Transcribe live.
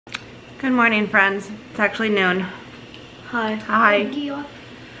Good morning, friends. It's actually noon. Hi. Hi.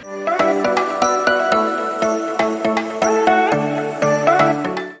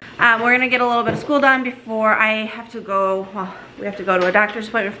 We're gonna get a little bit of school done before I have to go, well, we have to go to a doctor's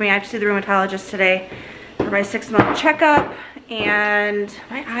appointment for me. I have to see the rheumatologist today for my 6-month checkup, and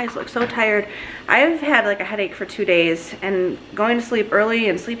my eyes look so tired. I've had like a headache for 2 days, and going to sleep early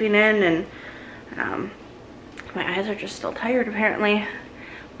and sleeping in, and my eyes are just still tired apparently.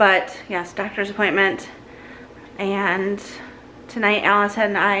 But yes, doctor's appointment, and tonight Alice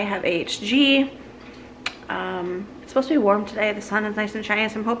and I have HG. It's supposed to be warm today. The sun is nice and shiny,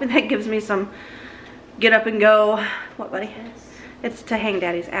 so I'm hoping that gives me some get up and go. What, buddy? Yes. It's to hang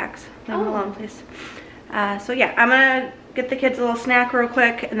Daddy's axe. Leave him alone, please. So yeah, I'm gonna get the kids a little snack real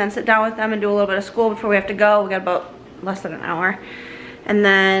quick and then sit down with them and do a little bit of school before we have to go. We got about less than an hour. And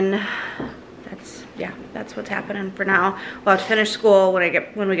then that's what's happening for now. We'll have to finish school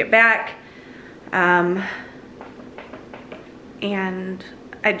when we get back. And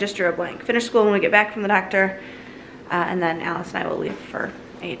I just drew a blank. Finish school when we get back from the doctor, and then Alice and I will leave for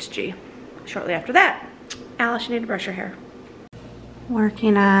HG shortly after that. Alice, you need to brush your hair.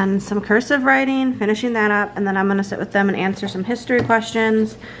 Working on some cursive writing, finishing that up, and then I'm gonna sit with them and answer some history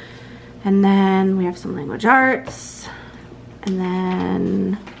questions. And then we have some language arts, and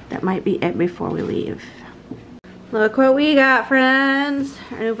then that might be it before we leave. Look what we got, friends.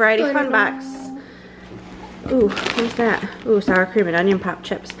 Our new Variety Fun box. Ooh, what's that? Ooh, sour cream and onion pop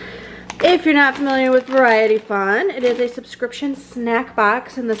chips. If you're not familiar with Variety Fun, it is a subscription snack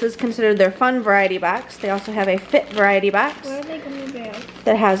box, and this is considered their fun variety box. They also have a fit variety box. Where are they gummy bears?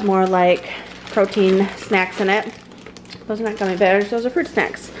 That has more like protein snacks in it. Those are not gummy bears, those are fruit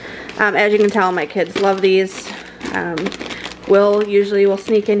snacks. As you can tell, my kids love these. Will usually will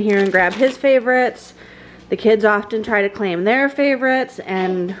sneak in here and grab his favorites. The kids often try to claim their favorites,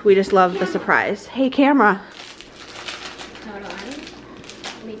 and we just love the surprise. Hey, camera. Hold on.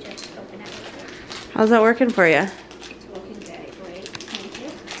 Let me just open it. How's that working for you? It's working very great. Thank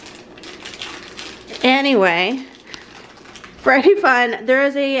you. Anyway, Variety Fun, there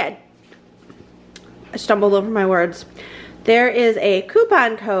is I stumbled over my words. There is a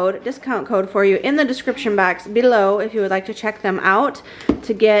coupon code, discount code for you in the description box below if you would like to check them out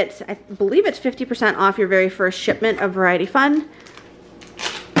to get, I believe it's 50% off your very first shipment of Variety Fun.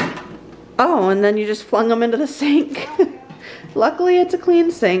 Oh, and then you just flung them into the sink. Luckily, it's a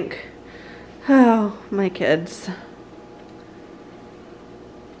clean sink. Oh, my kids.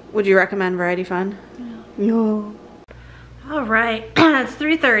 Would you recommend Variety Fun? No. All right, it's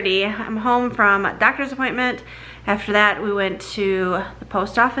 3:30. I'm home from a doctor's appointment. After that, we went to the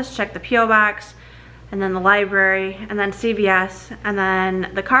post office, checked the P.O. box, and then the library, and then CVS, and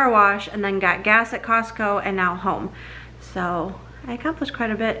then the car wash, and then got gas at Costco, and now home. So I accomplished quite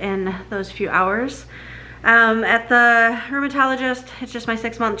a bit in those few hours. At the rheumatologist, it's just my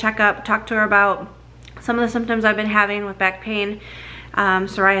 6-month checkup. Talked to her about some of the symptoms I've been having with back pain,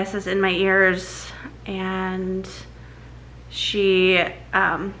 psoriasis in my ears, and she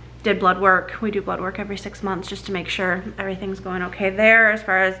did blood work. We do blood work every 6 months just to make sure everything's going okay there as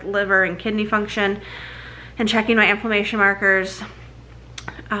far as liver and kidney function, and checking my inflammation markers.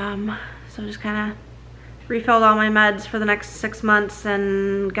 So just kind of refilled all my meds for the next 6 months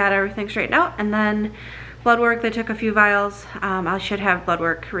and got everything straightened out. And then blood work, they took a few vials. I should have blood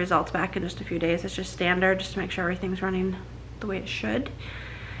work results back in just a few days. It's just standard, just to make sure everything's running the way it should.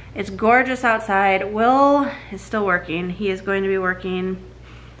 It's gorgeous outside. Will is still working. He is going to be working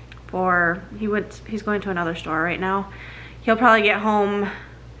he's going to another store right now. He'll probably get home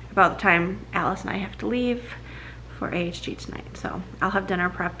about the time Alice and I have to leave for AHG tonight. So I'll have dinner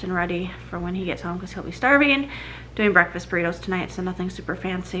prepped and ready for when he gets home, because he'll be starving. Doing breakfast burritos tonight, so nothing super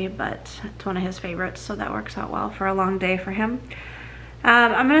fancy, but it's one of his favorites, so that works out well for a long day for him.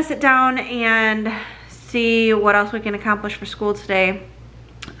 I'm gonna sit down and see what else we can accomplish for school today.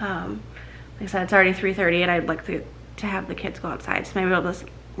 Like I said, it's already 3:30, and I'd like to have the kids go outside, so maybe we'll just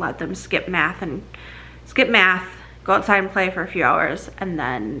let them skip math, go outside and play for a few hours, and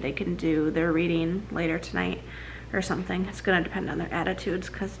then they can do their reading later tonight or something. It's gonna depend on their attitudes,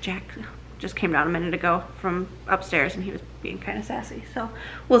 because Jack just came down a minute ago from upstairs and he was being kind of sassy. So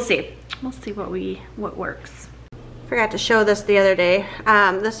we'll see what works. Forgot to show this the other day.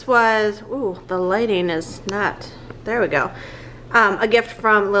 This was, ooh, the lighting is not, there we go. A gift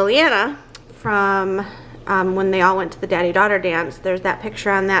from Liliana from when they all went to the daddy-daughter dance. There's that picture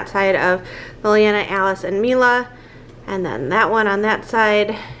on that side of Liliana, Alice, and Mila, and then that one on that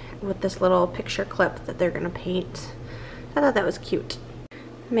side with this little picture clip that they're gonna paint. I thought that was cute.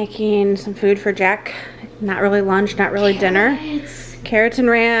 Making some food for Jack. Not really lunch, not really dinner. carrots and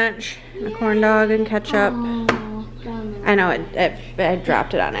ranch, and a corn dog and ketchup. Oh, I know, I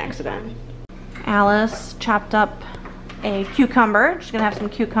dropped it on accident. Alice chopped up a cucumber. She's gonna have some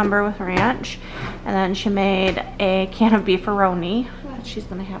cucumber with ranch. And then she made a can of beefaroni that she's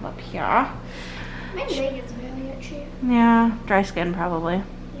gonna have up here. My leg is really itchy. Yeah, dry skin probably.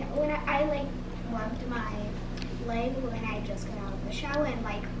 Yeah, when I like rubbed my leg when I just got out of the shower and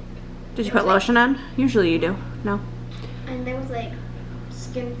like. Did you put lotion on? Usually you do. No? And there was like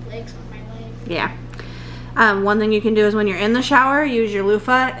skin flakes on my leg. Yeah. One thing you can do is when you're in the shower, use your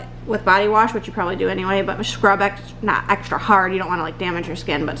loofah with body wash, which you probably do anyway, but scrub not extra hard. You don't want to like damage your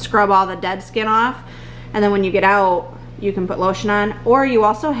skin, but scrub all the dead skin off. And then when you get out, you can put lotion on. Or you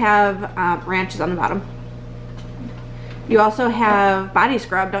also have ranches on the bottom. You also have body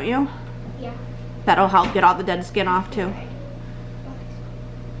scrub, don't you? Yeah. That'll help get all the dead skin off too.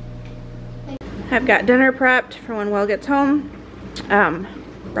 I've got dinner prepped for when Will gets home.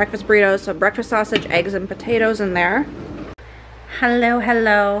 Breakfast burritos, so breakfast sausage, eggs, and potatoes in there. Hello,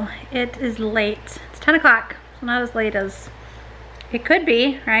 hello. It is late. It's 10 o'clock, so not as late as it could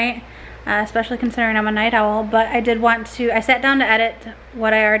be, right? Especially considering I'm a night owl, but I sat down to edit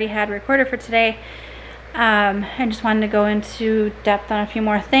what I already had recorded for today. I just wanted to go into depth on a few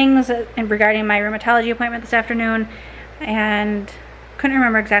more things regarding my rheumatology appointment this afternoon, and couldn't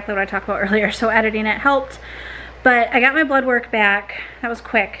remember exactly what I talked about earlier, so editing it helped. But I got my blood work back. That was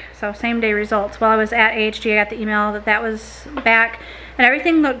quick, so same day results. While I was at AHG, I got the email that was back, and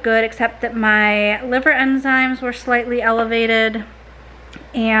everything looked good except that my liver enzymes were slightly elevated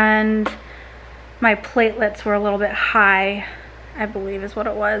and my platelets were a little bit high, I believe is what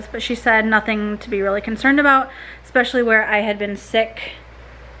it was. But she said nothing to be really concerned about, especially where I had been sick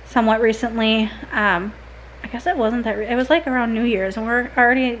somewhat recently. I guess it wasn't that, it was like around New Year's, and we're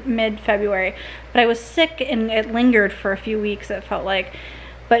already mid-February, but I was sick and it lingered for a few weeks, it felt like.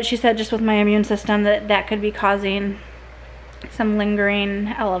 But she said just with my immune system that could be causing some lingering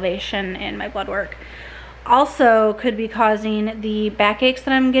elevation in my blood work. Also could be causing the backaches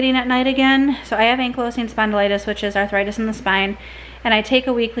that I'm getting at night again. So I have ankylosing spondylitis, which is arthritis in the spine, and I take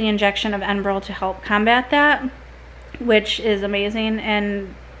a weekly injection of Enbrel to help combat that, which is amazing,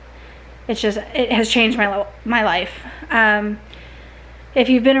 and it has changed my life. If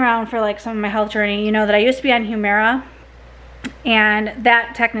you've been around for like some of my health journey, you know that I used to be on Humira, and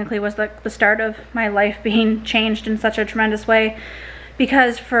that technically was the start of my life being changed in such a tremendous way,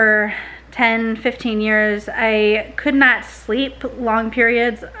 because for 10-15 years I could not sleep long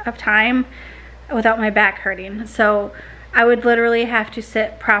periods of time without my back hurting. So I would literally have to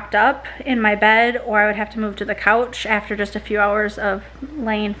sit propped up in my bed, or I would have to move to the couch after just a few hours of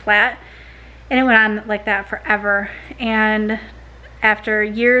laying flat. And it went on like that forever. And after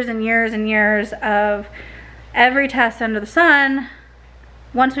years and years and years of every test under the sun,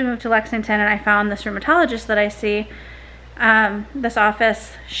 once we moved to Lexington and I found this rheumatologist that I see, this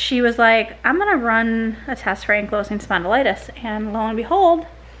office, she was like, I'm gonna run a test for ankylosing spondylitis, and lo and behold,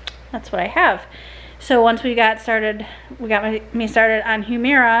 that's what I have. So once we got started, me started on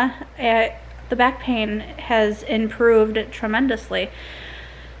Humira, the back pain has improved tremendously.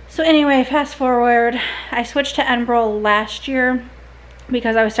 So anyway, fast forward, I switched to Enbrel last year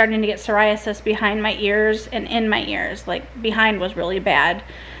because I was starting to get psoriasis behind my ears and in my ears. Like behind was really bad,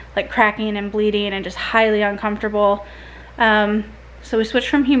 like cracking and bleeding and just highly uncomfortable. So we switched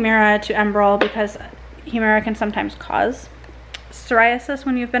from Humira to Enbrel because Humira can sometimes cause psoriasis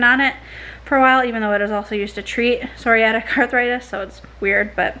when you've been on it for a while, even though it is also used to treat psoriatic arthritis, so it's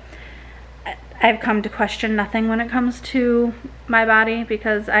weird. But I've come to question nothing when it comes to my body,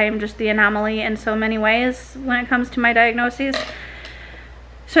 because I am just the anomaly in so many ways when it comes to my diagnoses.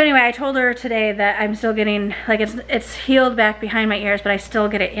 So anyway, I told her today that I'm still getting, like, it's healed back behind my ears, but I still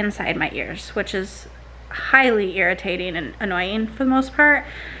get it inside my ears, which is highly irritating and annoying for the most part.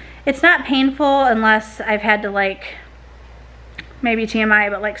 It's not painful unless I've had to, like, maybe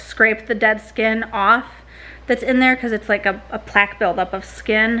TMI, but like scrape the dead skin off that's in there, because it's like a plaque buildup of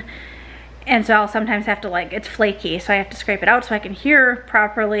skin. And so I'll sometimes have to, like, it's flaky, so I have to scrape it out so I can hear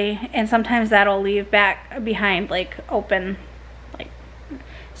properly. And sometimes that'll leave back behind, like, open, like,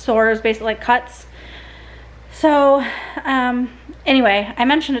 sores, basically, like cuts. So, anyway, I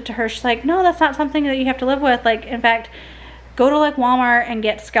mentioned it to her. She's like, no, that's not something that you have to live with. Like, in fact, go to, like, Walmart and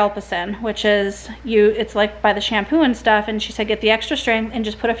get Scalpicin, which is, it's, like, by the shampoo and stuff. And she said, get the extra strength and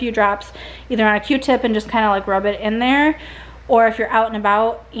just put a few drops either on a Q-tip and just kind of, like, rub it in there. Or if you're out and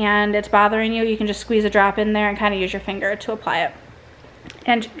about and it's bothering you, you can just squeeze a drop in there and kind of use your finger to apply it.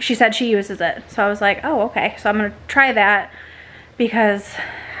 And she said she uses it. So I was like, oh, okay. So I'm going to try that because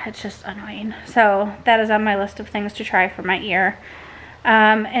it's just annoying. So that is on my list of things to try for my ear.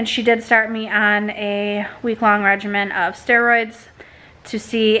 And she did start me on a week-long regimen of steroids to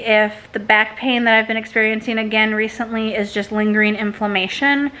see if the back pain that I've been experiencing again recently is just lingering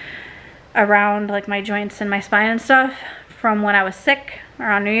inflammation around like my joints and my spine and stuff from when I was sick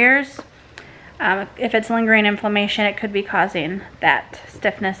around New Year's. If it's lingering inflammation, it could be causing that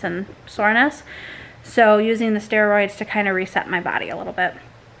stiffness and soreness. So using the steroids to kind of reset my body a little bit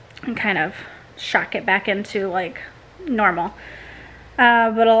and kind of shock it back into like normal.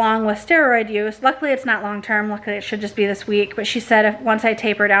 But along with steroid use, luckily it's not long term, luckily it should just be this week, but she said if once I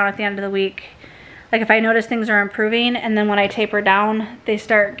taper down at the end of the week, like if I notice things are improving and then when I taper down they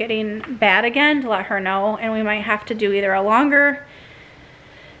start getting bad again, to let her know, and we might have to do either a longer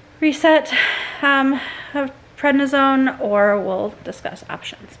reset of prednisone, or we'll discuss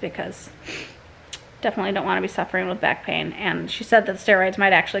options, because definitely don't want to be suffering with back pain. And she said that steroids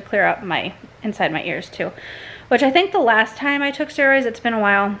might actually clear up my inside my ears too, which I think the last time I took steroids, it's been a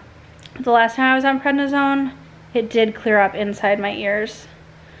while, the last time I was on prednisone, it did clear up inside my ears.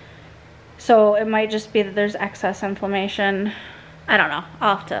 So it might just be that there's excess inflammation. I don't know.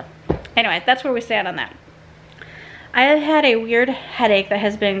 I'll have to. Anyway, that's where we stand on that. I have had a weird headache that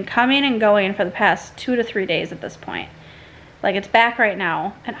has been coming and going for the past 2 to 3 days at this point. Like, it's back right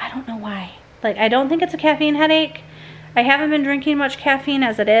now, and I don't know why. Like, I don't think it's a caffeine headache. I haven't been drinking much caffeine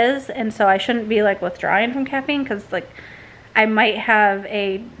as it is, and so I shouldn't be like withdrawing from caffeine, because like I might have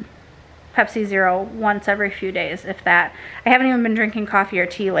a Pepsi Zero once every few days, if that. I haven't even been drinking coffee or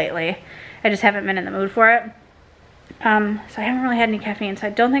tea lately. I just haven't been in the mood for it. So I haven't really had any caffeine, so I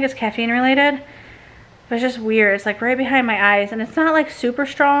don't think it's caffeine related. But it's just weird. It's like right behind my eyes, and it's not like super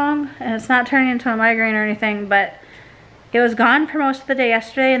strong, and it's not turning into a migraine or anything, but it was gone for most of the day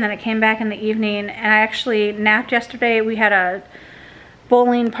yesterday, and then it came back in the evening, and I actually napped yesterday. We had a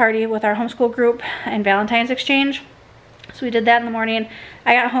bowling party with our homeschool group and Valentine's exchange, so we did that in the morning.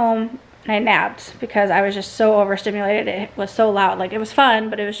 I got home and I napped because I was just so overstimulated. It was so loud. Like, it was fun,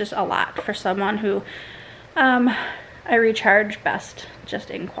 but it was just a lot for someone who I recharge best just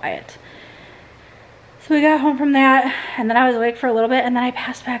in quiet. So we got home from that, and then I was awake for a little bit, and then I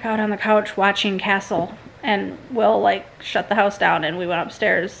passed back out on the couch watching Castle, and Will like shut the house down, and we went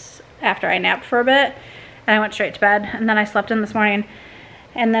upstairs after I napped for a bit, and I went straight to bed, and then I slept in this morning,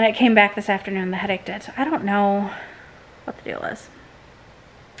 and then it came back this afternoon, the headache did. So I don't know what the deal is.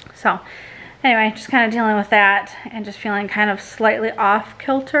 So anyway, just kind of dealing with that and just feeling kind of slightly off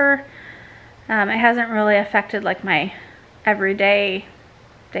kilter. It hasn't really affected like my everyday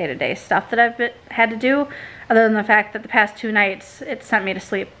day-to-day stuff that I've had to do, other than the fact that the past 2 nights it sent me to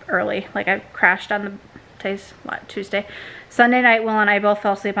sleep early. Like, I crashed on today's what, Tuesday? Sunday night, Will and I both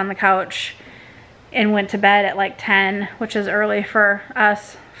fell asleep on the couch and went to bed at like 10, which is early for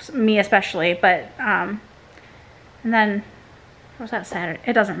us, me especially, but and then was that Saturday?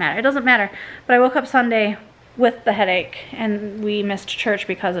 It doesn't matter. But I woke up Sunday with the headache, and we missed church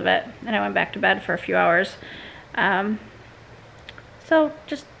because of it, and I went back to bed for a few hours. So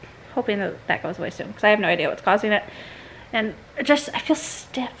just hoping that that goes away soon, because I have no idea what's causing it. And I feel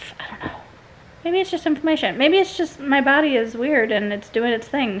stiff. I don't know. Maybe it's just inflammation. Maybe it's just my body is weird and it's doing its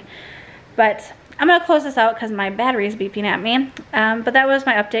thing. But I'm going to close this out because my battery is beeping at me. But that was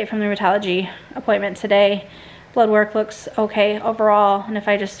my update from the rheumatology appointment today. Blood work looks okay overall. And if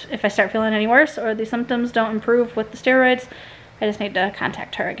I start feeling any worse or the symptoms don't improve with the steroids, I just need to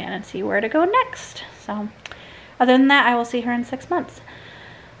contact her again and see where to go next. So other than that, I will see her in 6 months.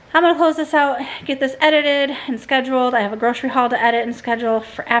 I'm going to close this out, get this edited and scheduled. I have a grocery haul to edit and schedule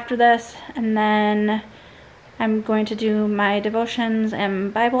for after this. And then I'm going to do my devotions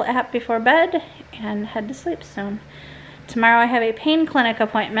and Bible app before bed and head to sleep soon. Tomorrow I have a pain clinic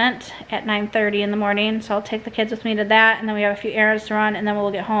appointment at 9:30 in the morning, so I'll take the kids with me to that, and then we have a few errands to run, and then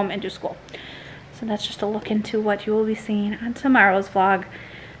we'll get home and do school. So that's just a look into what you will be seeing on tomorrow's vlog.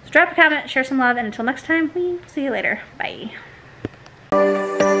 So drop a comment, share some love, and until next time, we'll see you later. Bye.